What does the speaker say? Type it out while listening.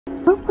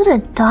What would a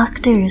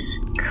doctor's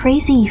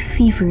crazy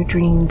fever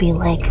dream be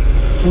like?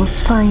 Let's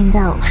find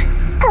out.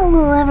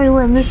 Hello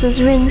everyone, this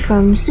is Rin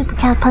from Super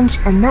Cat Punch,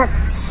 and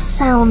that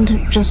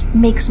sound just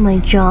makes my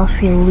jaw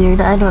feel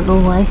weird, I don't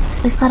know why.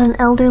 We've got an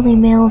elderly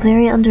male,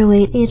 very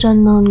underweight, age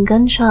unknown,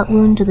 gunshot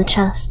wound to the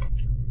chest.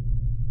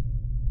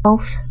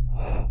 Pulse?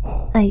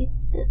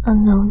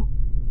 Unknown.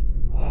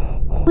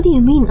 What do you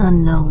mean,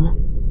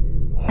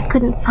 unknown? I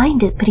couldn't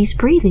find it, but he's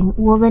breathing.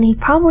 Well, then he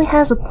probably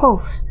has a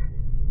pulse.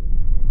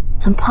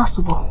 It's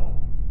impossible.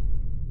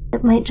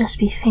 It might just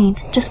be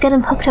faint. Just get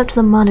him hooked up to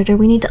the monitor.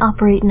 We need to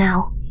operate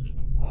now.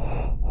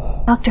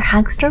 Dr.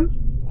 Hagstrom?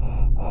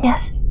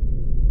 Yes.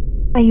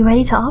 Are you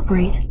ready to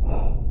operate?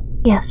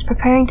 Yes,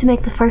 preparing to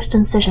make the first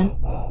incision.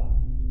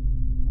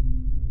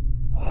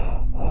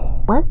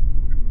 What?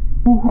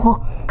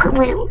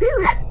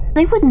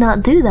 They would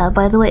not do that,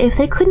 by the way. If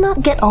they could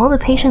not get all the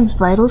patient's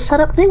vitals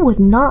set up, they would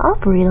not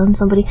operate on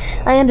somebody.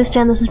 I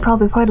understand this is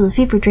probably part of the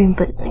fever dream,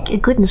 but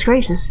goodness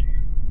gracious.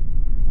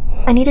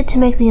 I needed to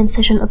make the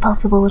incision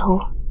above the bullet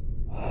hole.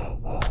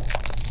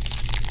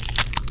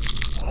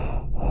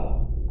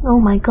 Oh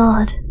my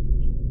god.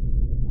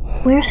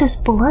 Where's his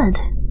blood?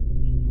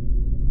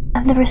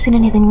 I've never seen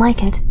anything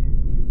like it.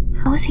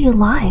 How is he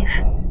alive?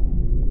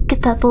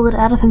 Get that bullet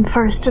out of him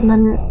first, and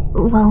then,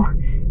 well,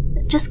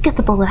 just get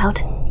the bullet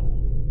out.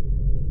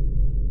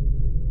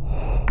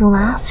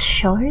 Glass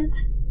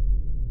shards?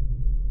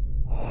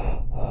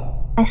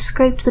 I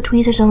scraped the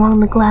tweezers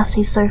along the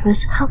glassy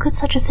surface. How could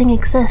such a thing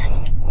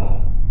exist?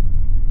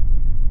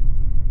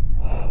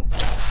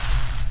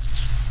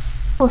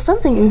 Well,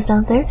 something oozed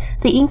out there.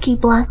 The inky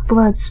black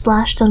blood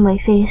splashed on my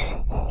face.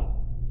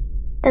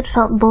 It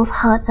felt both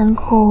hot and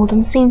cold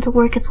and seemed to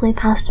work its way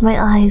past my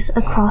eyes,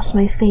 across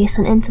my face,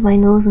 and into my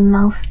nose and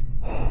mouth.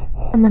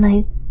 And then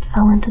I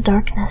fell into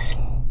darkness.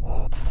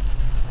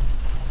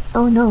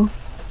 Oh no.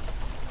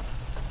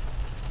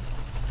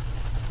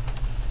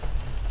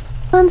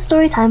 Fun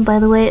story time, by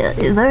the way.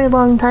 A very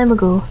long time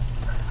ago,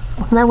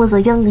 when I was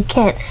a young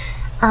kid,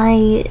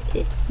 I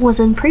was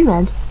in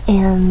pre-med,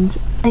 and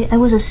I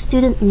was a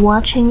student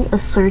watching a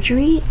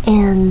surgery,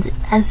 and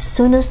as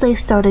soon as they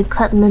started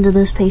cutting into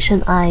this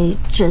patient, I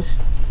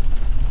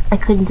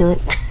couldn't do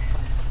it.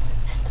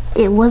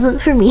 It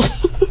wasn't for me.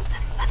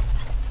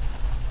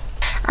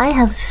 I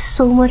have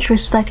so much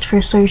respect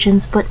for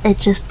surgeons, but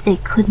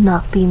it could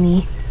not be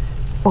me.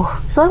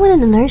 Oh, so I went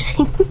into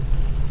nursing.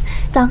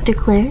 Dr.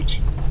 Claridge?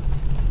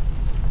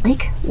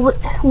 Like,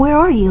 where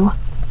are you?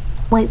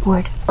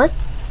 Whiteboard. What?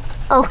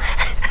 Oh.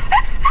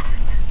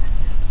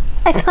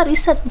 I thought he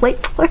said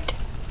whiteboard.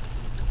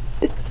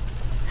 I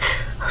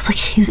was like,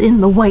 he's in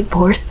the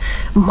whiteboard.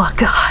 My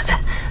god.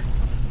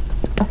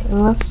 Okay,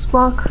 let's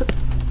walk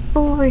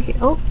over here.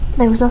 Oh,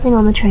 there was nothing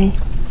on the tray.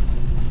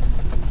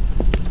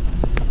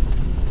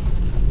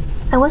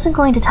 I wasn't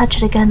going to touch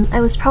it again. I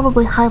was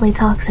probably highly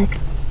toxic.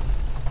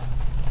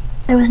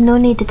 There was no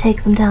need to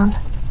take them down.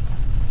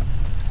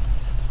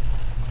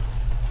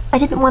 I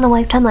didn't want to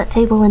wipe down that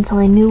table until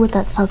I knew what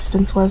that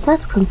substance was.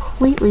 That's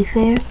completely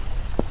fair.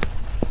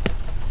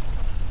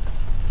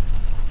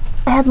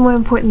 I had more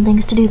important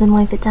things to do than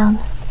wipe it down.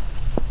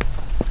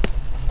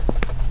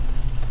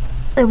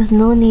 There was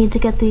no need to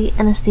get the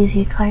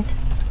anesthesia cart.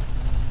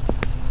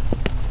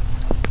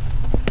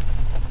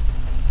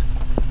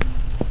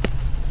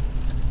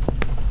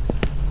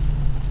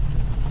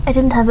 I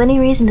didn't have any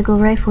reason to go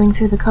rifling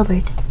through the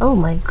cupboard. Oh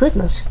my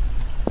goodness.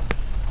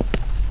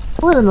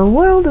 What in the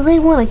world do they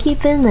want to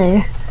keep in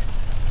there?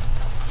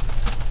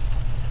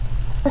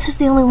 This is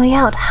the only way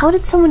out. How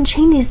did someone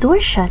chain these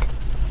doors shut?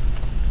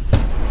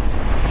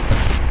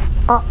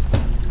 Oh.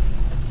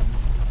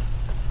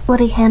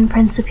 Bloody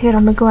handprints appeared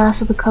on the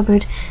glass of the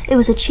cupboard. It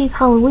was a cheap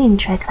Halloween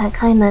trick, that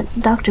kind that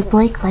Dr.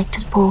 Blake liked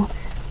to pull,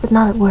 but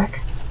not at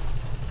work.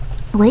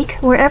 Blake,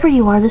 wherever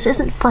you are, this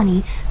isn't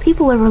funny.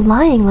 People are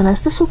relying on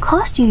us. This will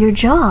cost you your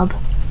job.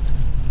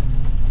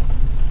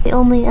 The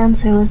only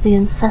answer was the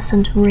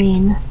incessant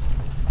rain.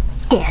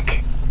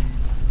 Heck.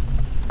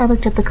 I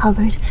looked at the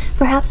cupboard.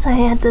 Perhaps I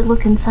had to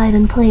look inside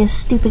and play a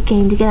stupid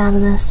game to get out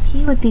of this.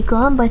 He would be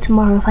gone by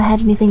tomorrow if I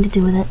had anything to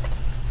do with it.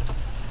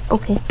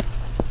 Okay.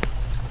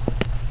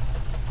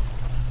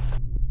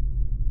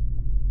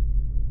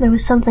 There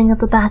was something at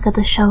the back of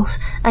the shelf.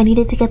 I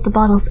needed to get the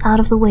bottles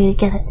out of the way to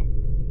get it.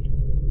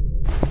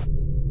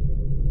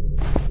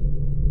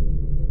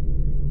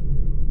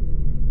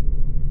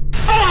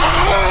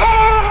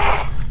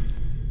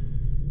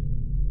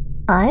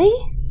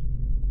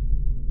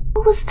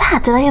 What was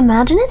that? Did I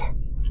imagine it?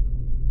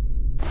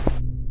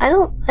 I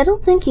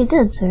don't think you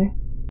did, sir.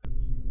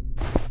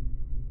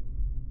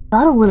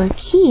 Bottle with a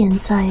key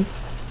inside.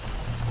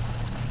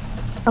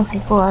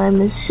 Okay, well,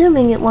 I'm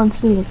assuming it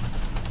wants me to...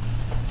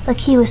 The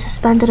key was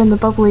suspended in the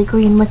bubbly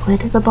green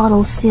liquid, the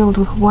bottle sealed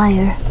with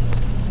wire.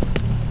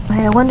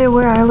 Right, I wonder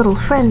where our little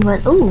friend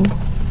went. Ooh,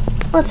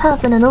 what's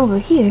happening over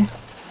here?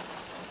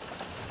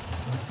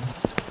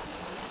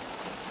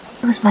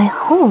 It was my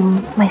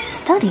home, my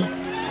study.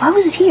 Why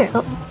was it here?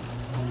 Oh.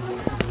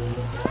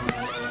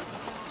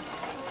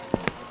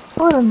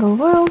 What in the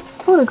world?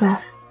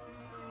 Photograph.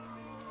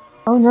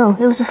 Oh no,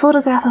 it was a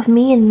photograph of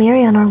me and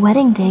Mary on our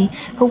wedding day,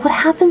 but what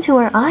happened to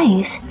our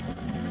eyes?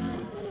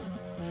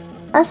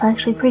 That's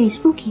actually pretty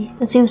spooky.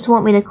 It seems to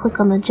want me to click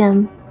on the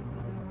gem.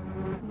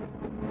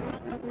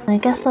 I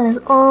guess that is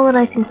all that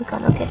I can click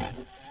on. Okay.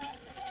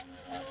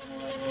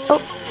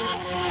 Oh.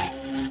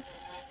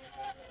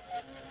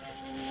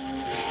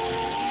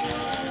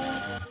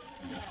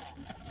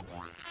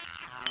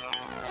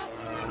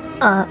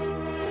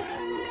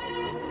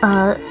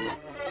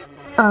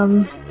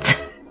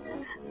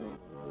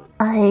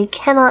 I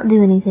cannot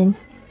do anything.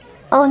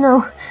 Oh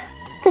no.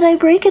 Did I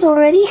break it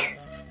already?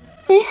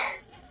 Eh?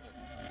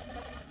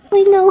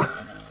 Wait, no.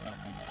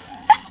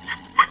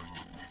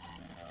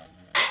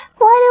 Why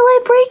do I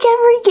break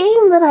every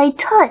game that I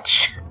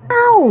touch?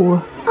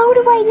 Ow! How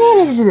do I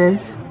manage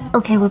this?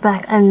 Okay, we're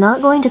back. I'm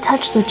not going to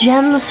touch the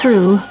gem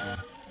through.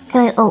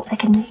 Can I? Oh, I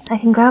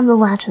can grab the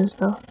latches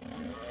though.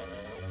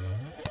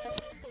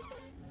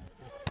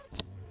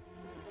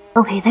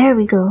 Okay, there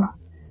we go.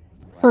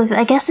 So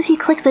I guess if you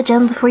click the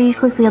gem before you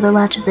click the other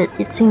latches,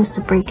 it seems to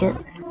break it.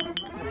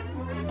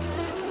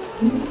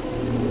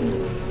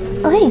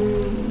 Oh hey!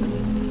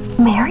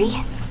 Mary?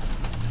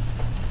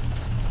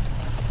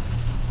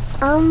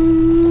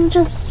 I'm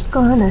just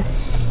gonna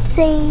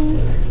save.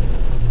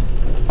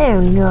 There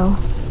we go.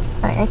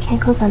 Alright, I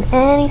can't click on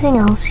anything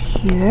else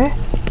here.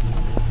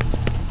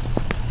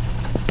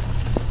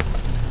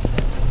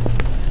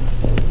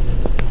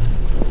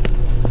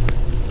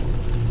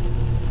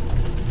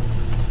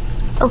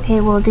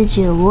 Okay, well, did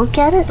you look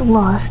at it?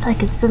 Lost, I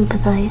could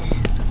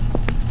sympathize.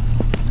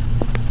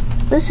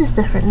 This is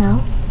different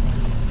now.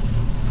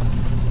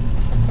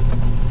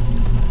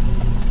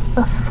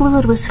 The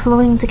fluid was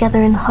flowing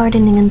together and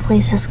hardening in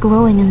places,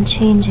 growing and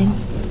changing.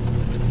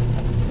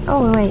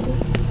 Oh, right.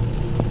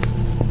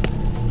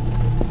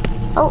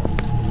 Oh!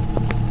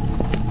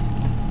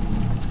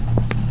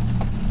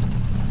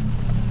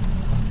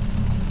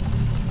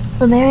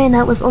 The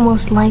marionette was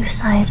almost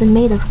life-size and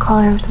made of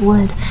carved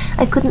wood.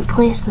 I couldn't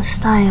place the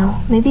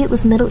style. Maybe it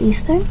was Middle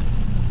Eastern?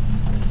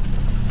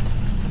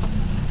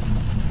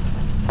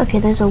 Okay,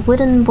 there's a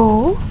wooden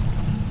bowl.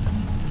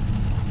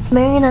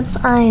 Marionette's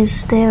eyes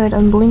stared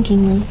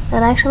unblinkingly.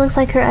 That actually looks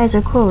like her eyes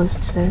are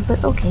closed, sir,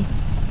 but okay.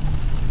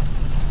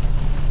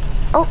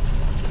 Oh!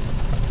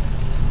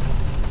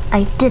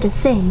 I did a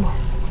thing.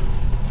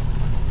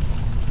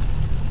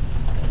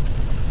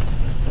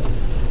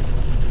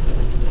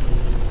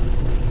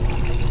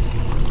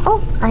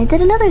 Oh! I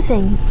did another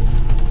thing!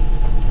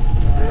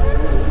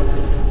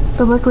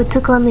 The liquid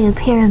took on the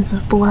appearance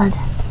of blood.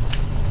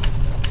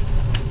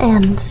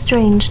 And,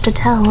 strange to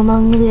tell,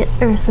 among the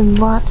earthen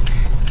lot,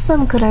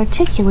 some could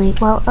articulate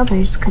while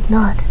others could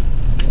not.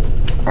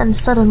 And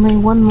suddenly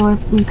one more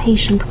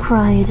impatient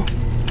cried,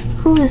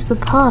 "Who is the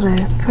potter,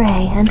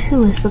 pray, and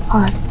who is the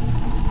pot?"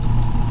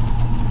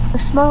 A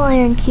small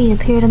iron key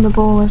appeared in the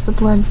bowl as the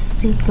blood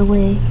seeped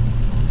away.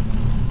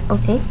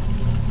 Okay,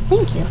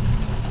 thank you.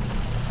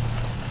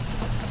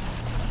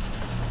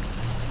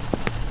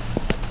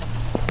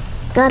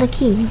 Got a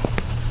key.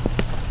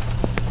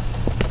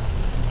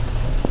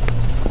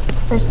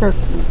 There's the...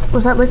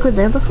 Was that liquid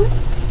there before?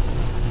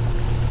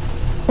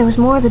 There was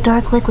more of the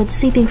dark liquid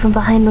seeping from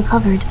behind the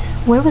cupboard.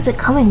 Where was it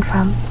coming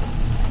from?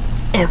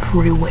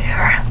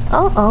 Everywhere.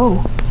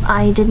 Oh.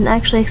 I didn't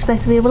actually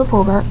expect to be able to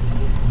pull that.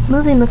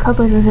 Moving the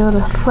cupboard revealed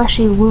a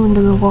fleshy wound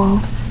in the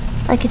wall.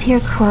 I could hear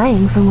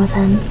crying from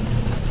within.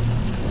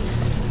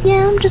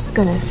 Yeah, I'm just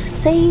gonna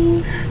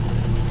save.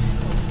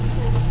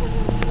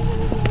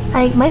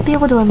 I might be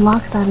able to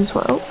unlock that as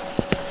well.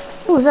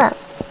 What was that?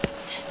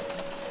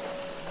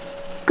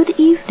 Good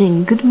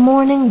evening, good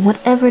morning,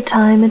 whatever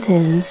time it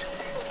is.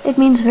 It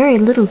means very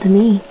little to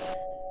me.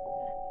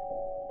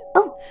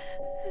 Oh!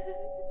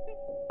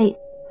 Wait,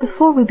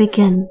 before we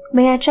begin,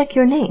 may I check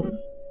your name?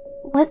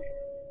 What?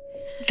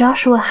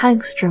 Joshua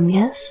Hagstrom,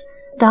 yes?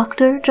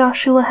 Dr.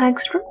 Joshua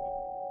Hagstrom?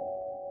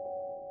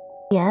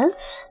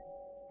 Yes?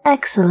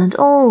 Excellent,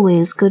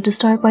 always good to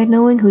start by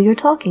knowing who you're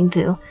talking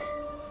to.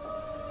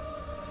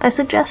 I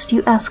suggest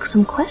you ask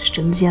some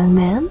questions, young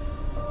man.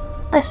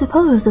 I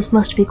suppose this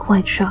must be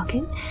quite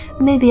shocking.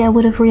 Maybe I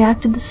would have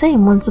reacted the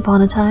same once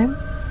upon a time.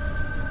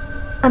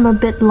 I'm a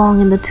bit long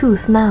in the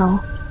tooth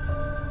now.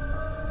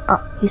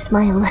 Oh, he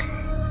smiled.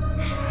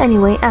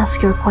 Anyway,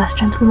 ask your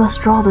questions. We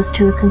must draw this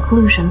to a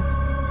conclusion.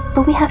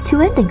 But we have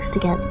 2 endings to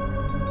get.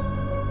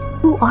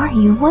 Who are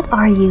you? What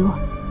are you?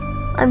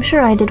 I'm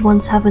sure I did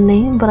once have a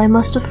name, but I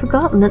must have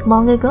forgotten it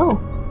long ago.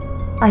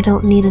 I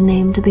don't need a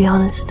name, to be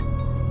honest.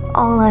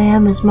 All I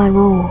am is my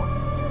role.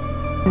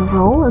 Your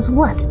role is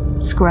what?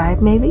 Scribe,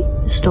 maybe?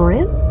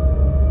 Historian?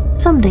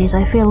 Some days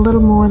I feel a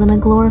little more than a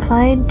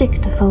glorified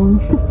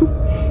dictaphone.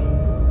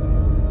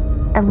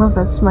 I love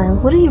that smile.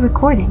 What are you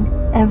recording?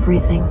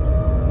 Everything.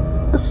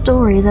 The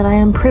story that I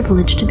am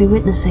privileged to be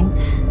witnessing.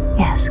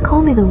 Yes,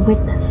 call me the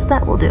witness.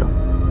 That will do.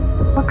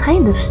 What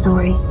kind of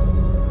story?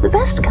 The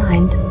best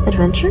kind.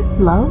 Adventure,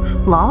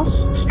 love,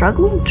 loss,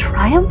 struggle,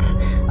 triumph.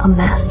 A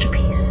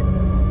masterpiece.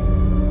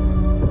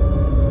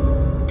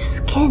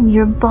 Skin,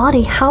 your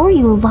body, how are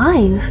you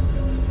alive?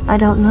 I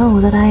don't know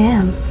that I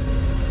am.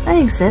 I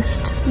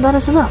exist. That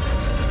is enough.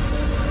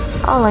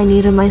 All I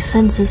need are my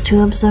senses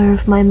to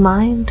observe, my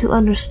mind to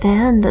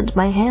understand, and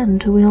my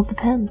hand to wield the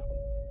pen.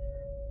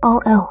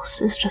 All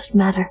else is just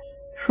matter,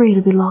 free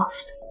to be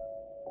lost.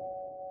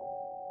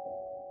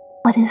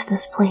 What is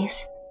this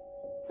place?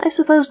 I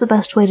suppose the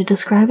best way to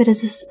describe it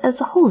is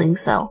as a holding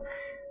cell.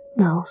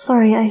 No,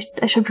 sorry,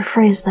 I should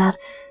rephrase that.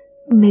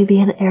 Maybe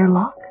an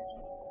airlock?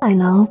 I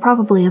know,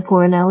 probably a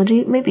poor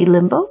analogy. Maybe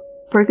limbo?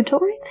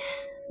 Purgatory?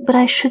 But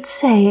I should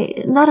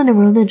say, not in a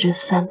religious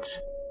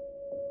sense.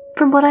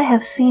 From what I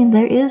have seen,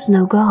 there is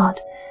no God.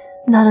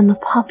 Not in the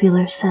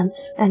popular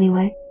sense,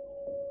 anyway.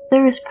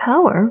 There is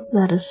power,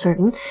 that is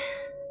certain.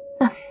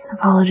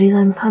 Apologies,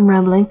 I'm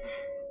rambling.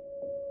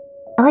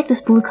 I like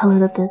this blue color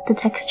that the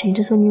text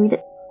changes when you read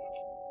it.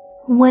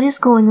 What is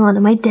going on?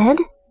 Am I dead?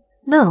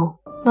 No,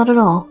 not at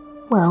all.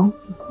 Well,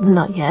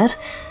 not yet.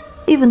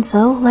 Even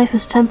so, life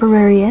is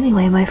temporary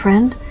anyway, my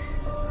friend.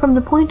 From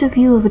the point of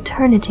view of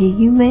eternity,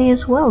 you may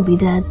as well be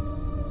dead.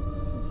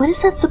 What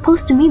is that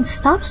supposed to mean?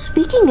 Stop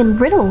speaking in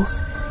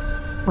riddles!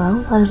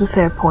 Well, that is a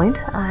fair point.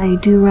 I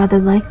do rather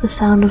like the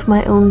sound of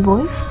my own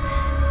voice.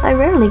 I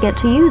rarely get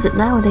to use it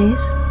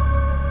nowadays.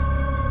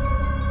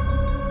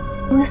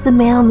 Who is the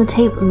man on the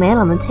table? Man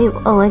on the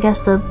table? Oh, I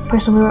guess the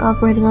person we were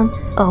operating on.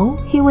 Oh,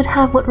 he would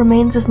have what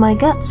remains of my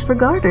guts for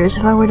garters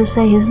if I were to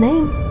say his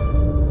name.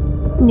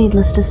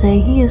 Needless to say,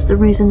 he is the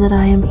reason that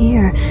I am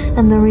here,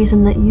 and the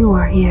reason that you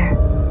are here.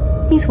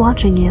 He's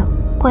watching you.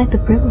 Quite the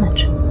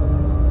privilege.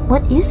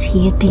 What is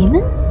he, a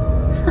demon?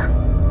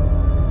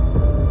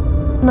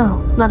 No,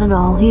 not at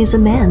all. He is a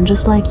man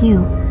just like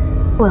you.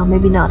 Well,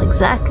 maybe not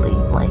exactly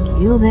like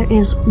you. There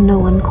is no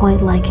one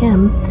quite like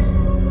him.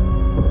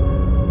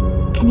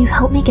 Can you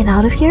help me get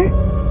out of here?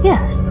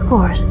 Yes, of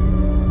course.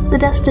 The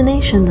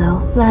destination,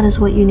 though, that is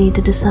what you need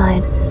to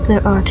decide.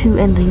 There are two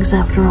endings,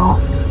 after all.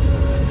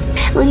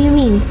 What do you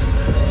mean?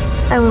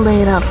 I will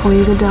lay it out for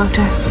you, good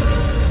doctor.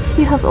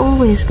 You have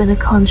always been a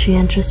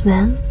conscientious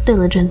man,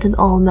 diligent in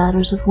all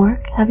matters of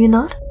work, have you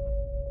not?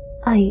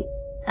 I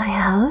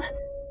have.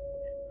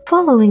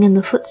 Following in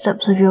the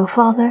footsteps of your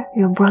father,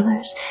 your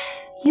brothers,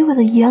 you were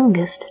the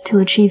youngest to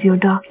achieve your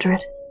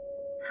doctorate.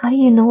 How do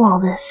you know all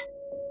this?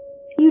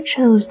 You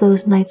chose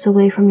those nights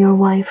away from your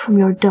wife, from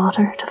your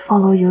daughter, to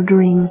follow your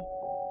dream.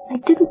 I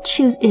didn't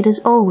choose it as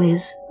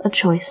always a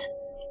choice.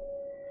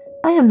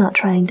 I am not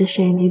trying to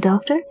shame you,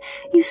 Doctor.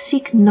 You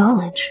seek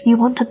knowledge. You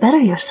want to better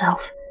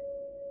yourself.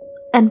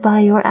 And by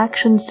your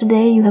actions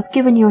today, you have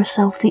given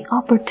yourself the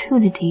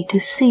opportunity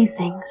to see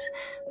things,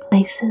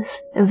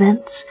 places,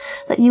 events,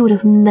 that you would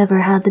have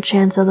never had the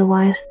chance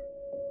otherwise.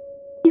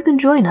 You can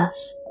join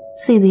us,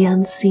 see the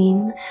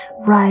unseen,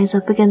 rise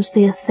up against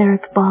the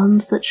etheric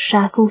bonds that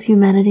shackle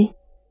humanity,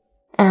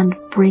 and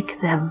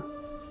break them.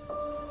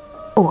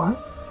 Or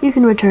you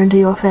can return to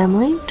your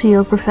family, to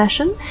your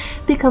profession,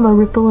 become a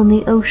ripple in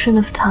the ocean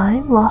of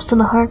time, lost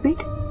in a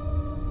heartbeat.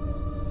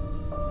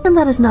 And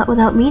that is not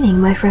without meaning,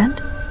 my friend.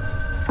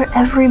 For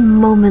every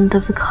moment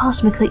of the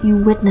cosmic that you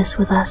witness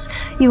with us,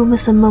 you will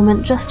miss a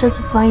moment just as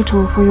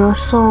vital for your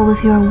soul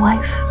with your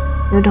wife,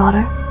 your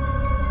daughter.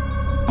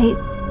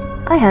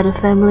 I had a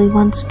family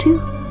once, too.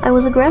 I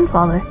was a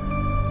grandfather.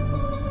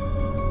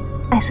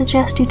 I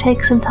suggest you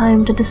take some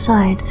time to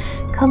decide.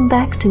 Come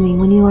back to me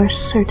when you are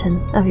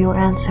certain of your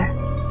answer.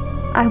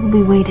 I will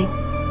be waiting.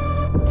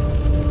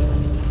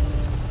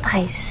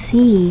 I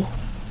see.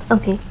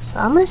 Okay, so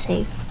I'm gonna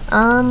save.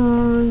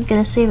 I'm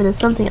gonna save it as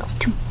something else,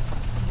 too.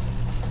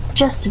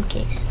 Just in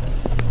case.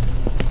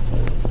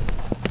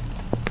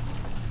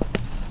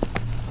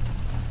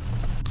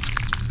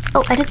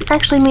 Oh, I didn't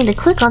actually mean to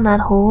click on that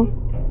hole,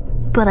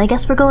 but I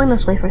guess we're going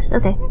this way first.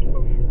 Okay.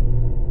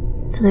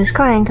 So there's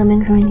crying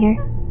coming from in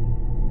here.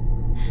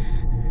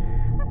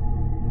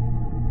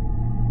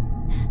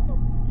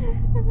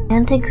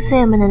 Can't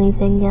examine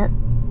anything yet.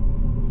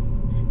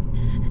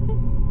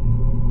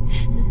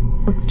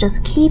 Let's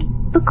just keep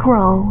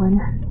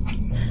a-crawling.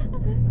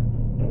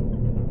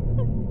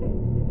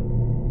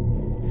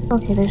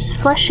 Okay, there's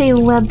fleshy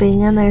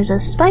webbing and there's a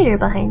spider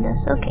behind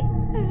us. Okay.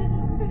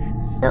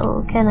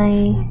 So, can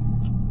I...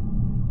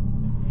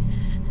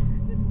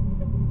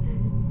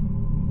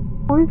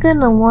 We're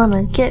gonna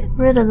wanna get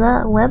rid of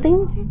that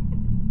webbing?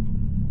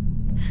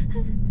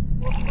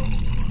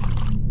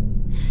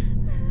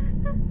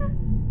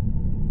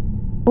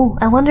 Oh,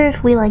 I wonder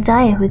if we like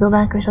die if we go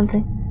back or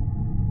something.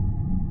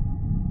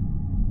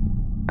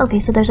 Okay,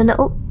 so there's an...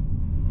 Oh!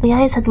 The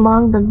eyes had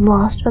long been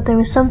lost, but there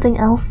was something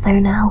else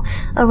there now.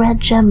 A red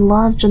gem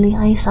lodged in the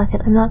eye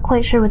socket. I'm not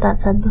quite sure what that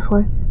said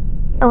before.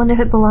 I wonder if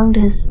it belonged to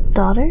his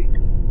daughter?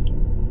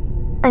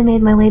 I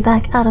made my way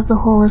back out of the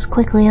hole as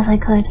quickly as I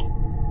could.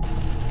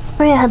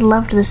 Freya had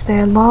loved this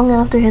bear long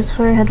after his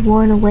fur had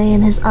worn away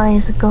and his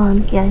eyes had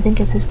gone. Yeah, I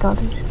think it's his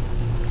daughter's.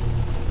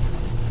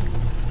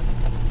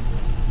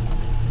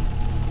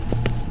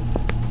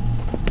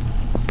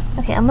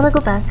 Okay, I'm gonna go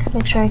back,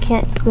 make sure I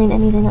can't glean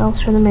anything else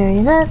from the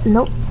marionette.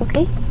 Nope,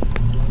 okay.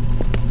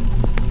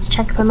 Let's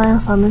check the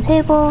mouse on the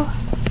table.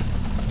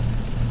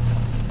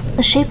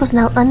 The shape was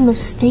now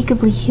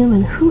unmistakably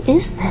human. Who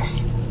is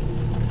this?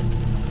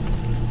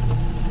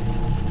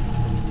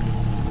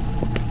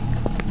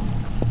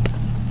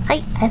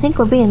 I think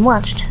we're being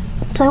watched.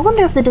 So I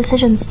wonder if the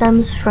decision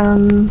stems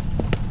from...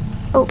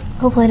 Oh,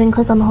 hopefully I didn't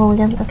click on the hole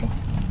again. Okay.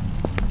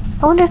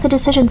 I wonder if the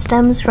decision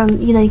stems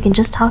from, you know, you can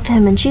just talk to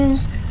him and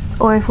choose,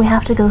 or if we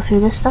have to go through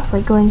this stuff,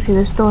 like going through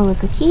this door with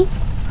the key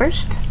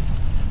first.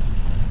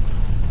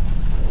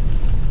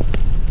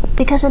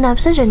 Because in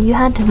Abscission, you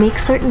had to make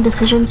certain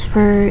decisions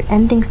for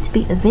endings to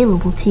be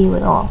available to you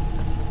at all.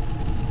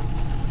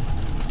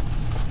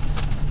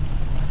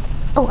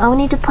 Oh, I would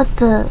need to put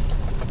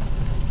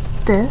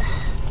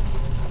this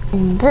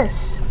in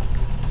this.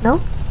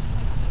 No?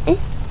 Eh?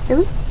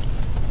 Really?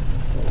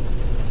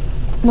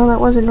 No, that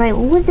wasn't right.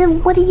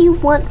 What do you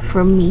want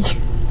from me?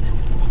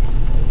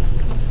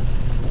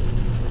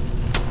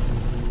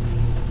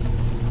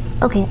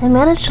 Okay, I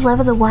managed to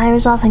lever the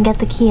wires off and get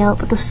the key out,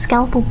 but the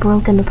scalpel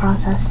broke in the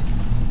process.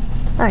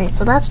 Alright,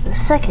 so that's the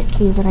second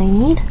key that I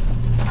need.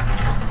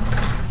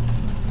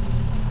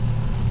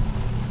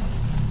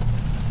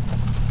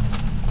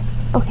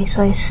 Okay,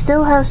 so I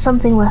still have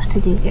something left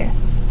to do here.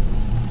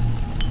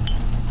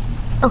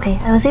 Okay,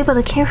 I was able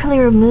to carefully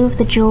remove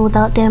the jewel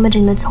without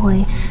damaging the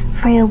toy.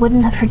 Freya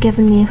wouldn't have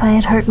forgiven me if I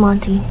had hurt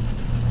Monty.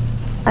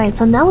 Alright,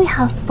 so now we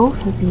have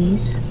both of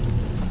these.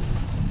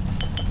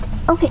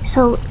 Okay,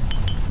 so...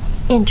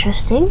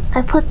 interesting.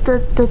 I put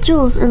the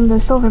jewels in the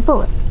silver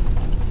bullet.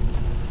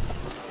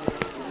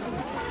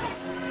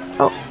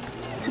 Oh.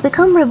 To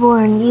become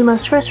reborn, you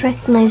must first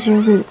recognize your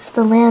roots,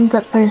 the land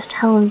that first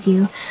held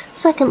you.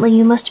 Secondly,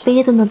 you must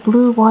bathe in the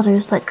blue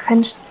waters that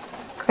quenched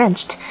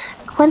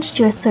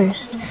your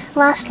thirst.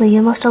 Lastly,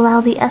 you must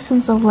allow the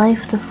essence of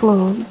life to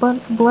flow,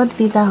 but blood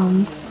be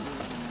bound.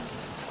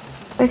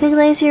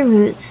 Recognize your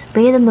roots,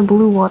 bathe in the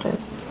blue water.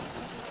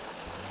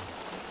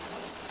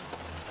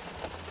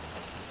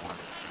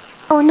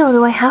 Oh no,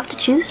 do I have to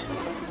choose?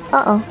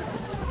 Uh-oh.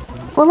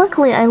 Well,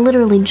 luckily I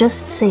literally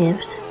just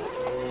saved.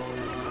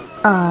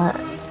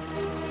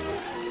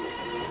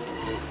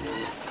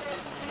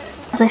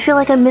 Because I feel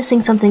like I'm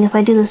missing something if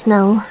I do this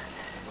now.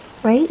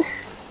 Right?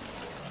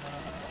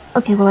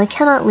 Okay, well I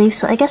cannot leave,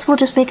 so I guess we'll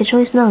just make a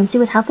choice now and see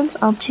what happens.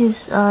 I'll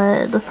choose,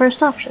 the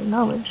first option,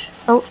 knowledge.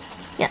 Oh,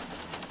 yeah.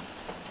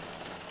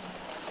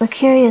 The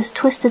curious,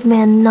 twisted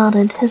man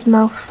nodded, his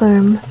mouth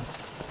firm.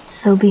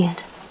 So be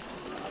it.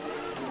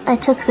 I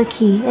took the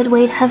key. It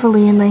weighed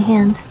heavily in my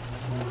hand.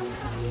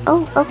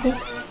 Oh, okay.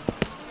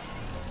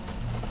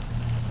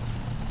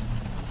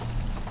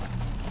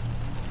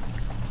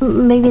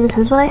 Maybe this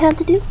is what I had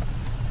to do?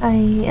 I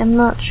am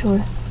not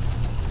sure.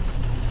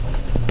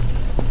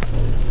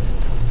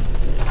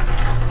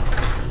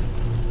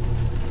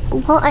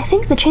 Well, I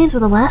think the chains were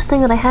the last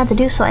thing that I had to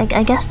do, so I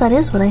guess that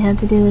is what I had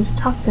to do, is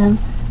talk to him.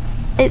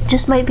 It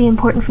just might be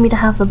important for me to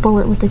have the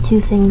bullet with the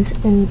two things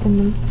in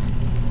them.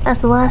 As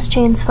the last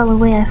chains fell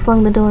away, I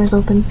flung the doors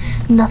open.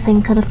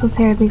 Nothing could have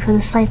prepared me for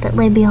the sight that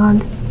lay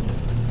beyond.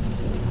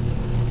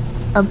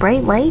 A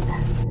bright light?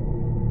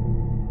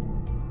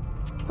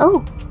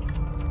 Oh!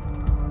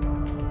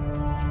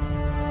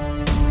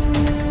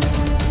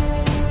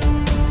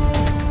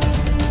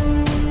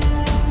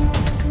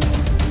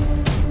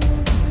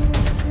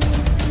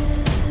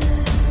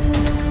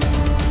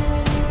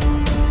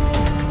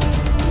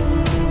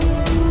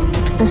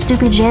 The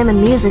stupid jam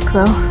and music,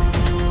 though.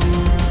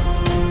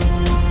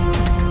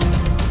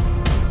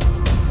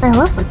 I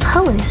love the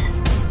colors.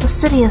 The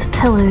city of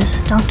pillars,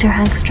 Dr.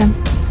 Hagstrom.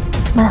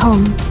 My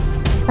home.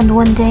 And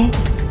one day,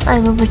 I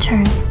will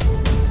return.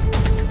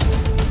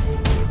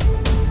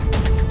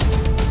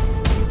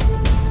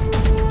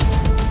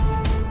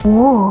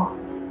 Whoa.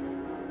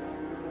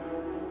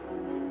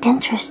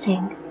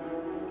 Interesting.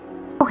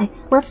 Okay,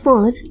 let's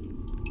load.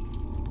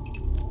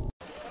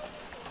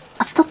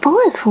 What's the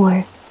bullet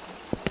for?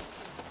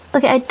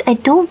 Okay, I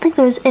don't think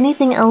there's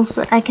anything else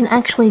that I can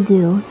actually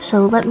do,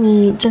 so let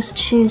me just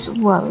choose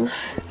love.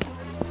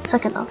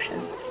 Second option.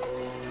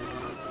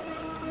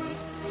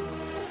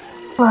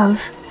 Love.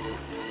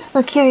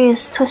 The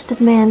curious, twisted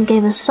man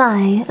gave a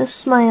sigh, a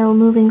smile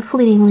moving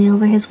fleetingly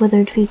over his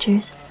withered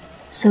features.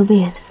 So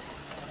be it.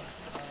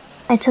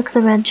 I took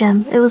the red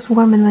gem. It was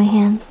warm in my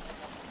hand.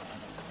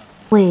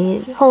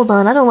 Wait, hold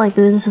on, I don't like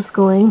where this is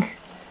going.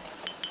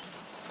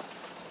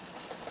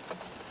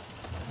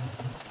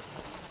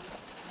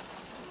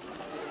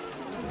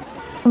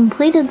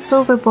 Completed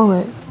silver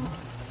bullet.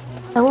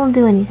 I won't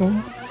do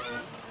anything.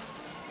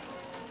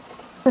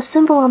 The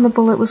symbol on the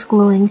bullet was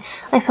glowing.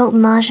 I felt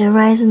nausea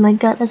rise in my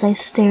gut as I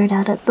stared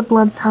at it, the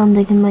blood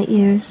pounding in my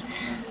ears.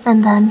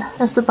 And then,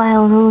 as the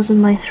bile rose in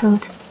my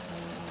throat...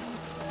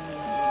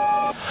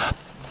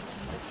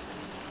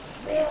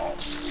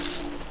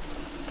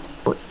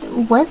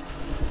 What?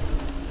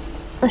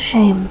 A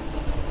shame.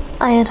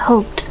 I had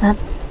hoped that...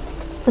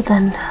 But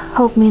then,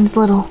 hope means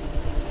little.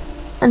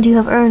 And you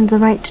have earned the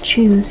right to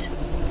choose.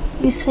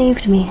 You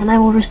saved me, and I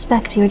will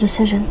respect your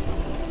decision.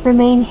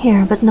 Remain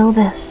here, but know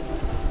this.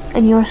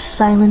 In your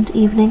silent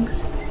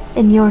evenings,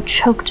 in your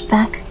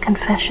choked-back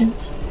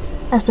confessions,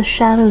 as the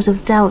shadows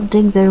of doubt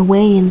dig their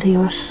way into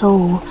your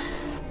soul.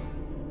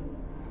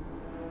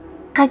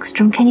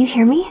 Hagstrom, can you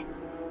hear me?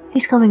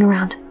 He's coming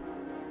around.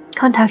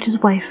 Contact his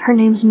wife. Her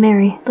name's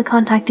Mary. The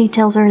contact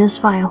details are in his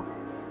file.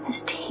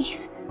 His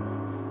teeth.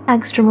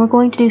 Hagstrom, we're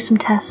going to do some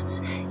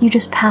tests. You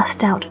just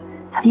passed out.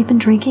 Have you been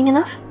drinking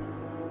enough?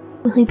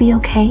 Will he be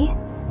okay?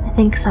 I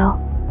think so.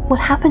 What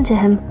happened to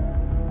him?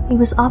 He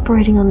was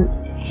operating on...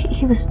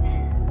 He was...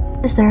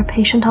 Is there a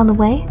patient on the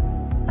way?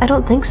 I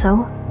don't think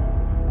so.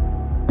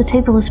 The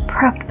table is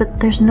prepped, but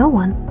there's no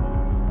one.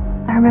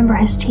 I remember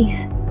his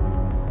teeth.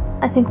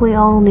 I think we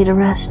all need a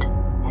rest.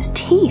 His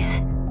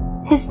teeth!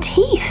 His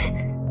teeth!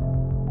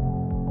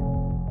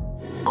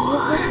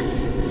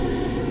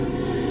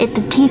 It's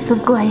the teeth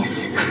of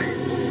glace.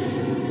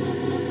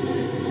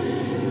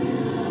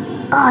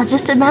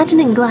 Just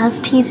imagining glass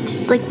teeth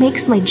just like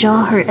makes my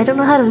jaw hurt. I don't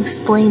know how to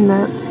explain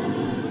that.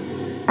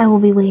 I will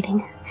be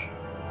waiting.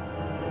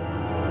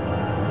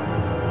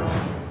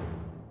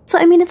 So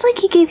I mean, it's like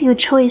he gave you a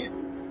choice,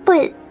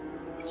 but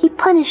he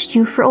punished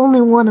you for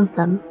only one of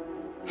them.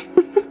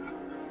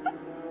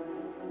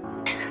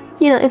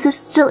 You know, if this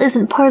still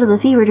isn't part of the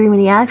fever dream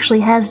and he actually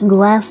has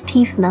glass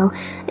teeth now,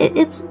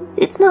 it's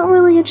not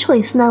really a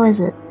choice now, is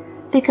it?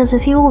 Because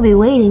if he will be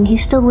waiting,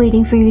 he's still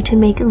waiting for you to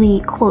make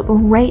the, quote,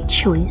 right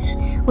choice,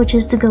 which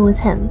is to go with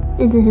him,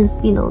 into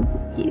his, you know,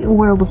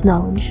 world of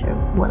knowledge, or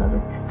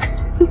whatever.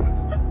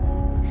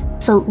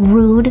 So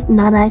rude,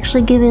 not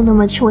actually giving them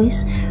a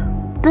choice.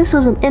 This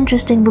was an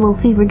interesting little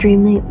fever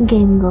dream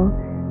game, though.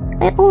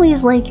 I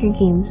always like your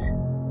games.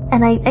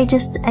 And I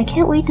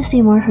can't wait to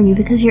see more from you,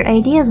 because your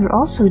ideas are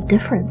all so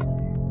different.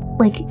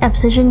 Like,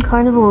 Abscission,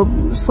 Carnival,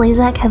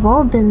 Slazak have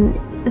all been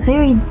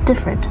very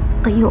different.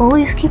 But you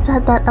always keep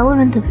that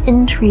element of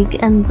intrigue,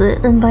 and the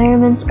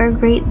environments are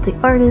great, the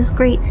art is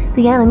great,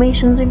 the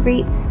animations are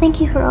great. Thank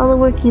you for all the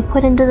work you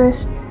put into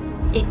this.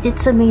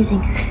 It's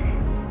amazing.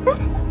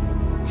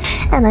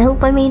 And I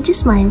hope I made you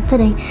smile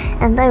today,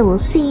 and I will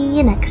see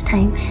you next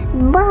time.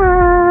 Bye!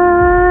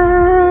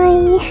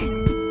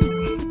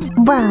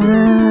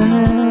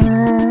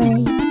 Bye!